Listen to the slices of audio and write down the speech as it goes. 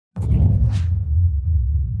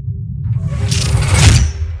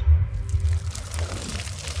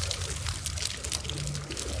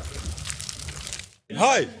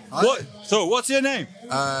Hi. Hi. What's your name?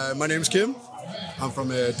 My name is Kim. I'm from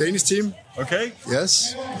a Danish team. Okay.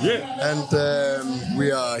 Yes. Yeah. And we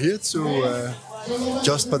are here to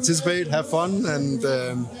just participate, have fun, and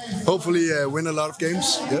hopefully win a lot of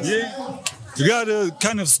games. Yes. Yeah. You got a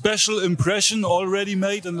kind of special impression already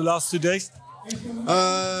made in the last 2 days?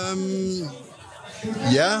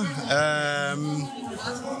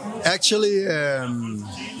 Actually,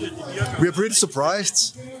 we're pretty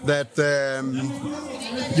surprised that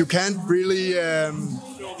you can't really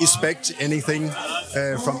expect anything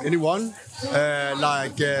from anyone.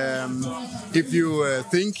 If you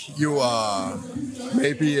think you are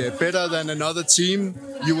maybe better than another team,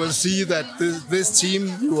 you will see that this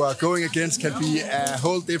team you are going against can be a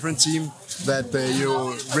whole different team that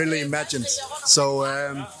you really imagined. So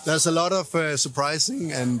there's a lot of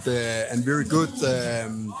surprising and very good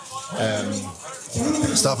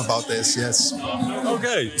stuff about this. Yes.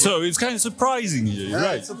 Okay, so it's kind of surprising here, Yeah,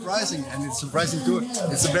 right? it's surprising, and it's surprising good.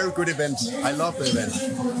 It's a very good event. I love the event.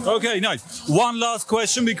 Okay, nice. One last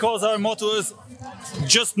question, because our motto is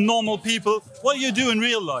just normal people. What do you do in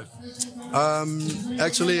real life?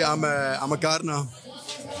 Actually, I'm a Gärtner.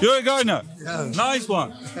 You're a gardener. Yeah. Nice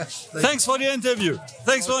one. Thanks for the interview.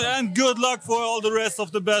 And good luck for all the rest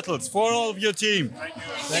of the battles, for all of your team.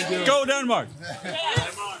 Thank you. Go Denmark.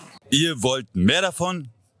 Ihr wollt mehr davon?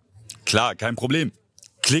 Klar, kein Problem.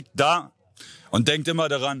 Klickt da und denkt immer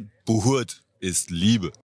daran, Buhurt ist Liebe.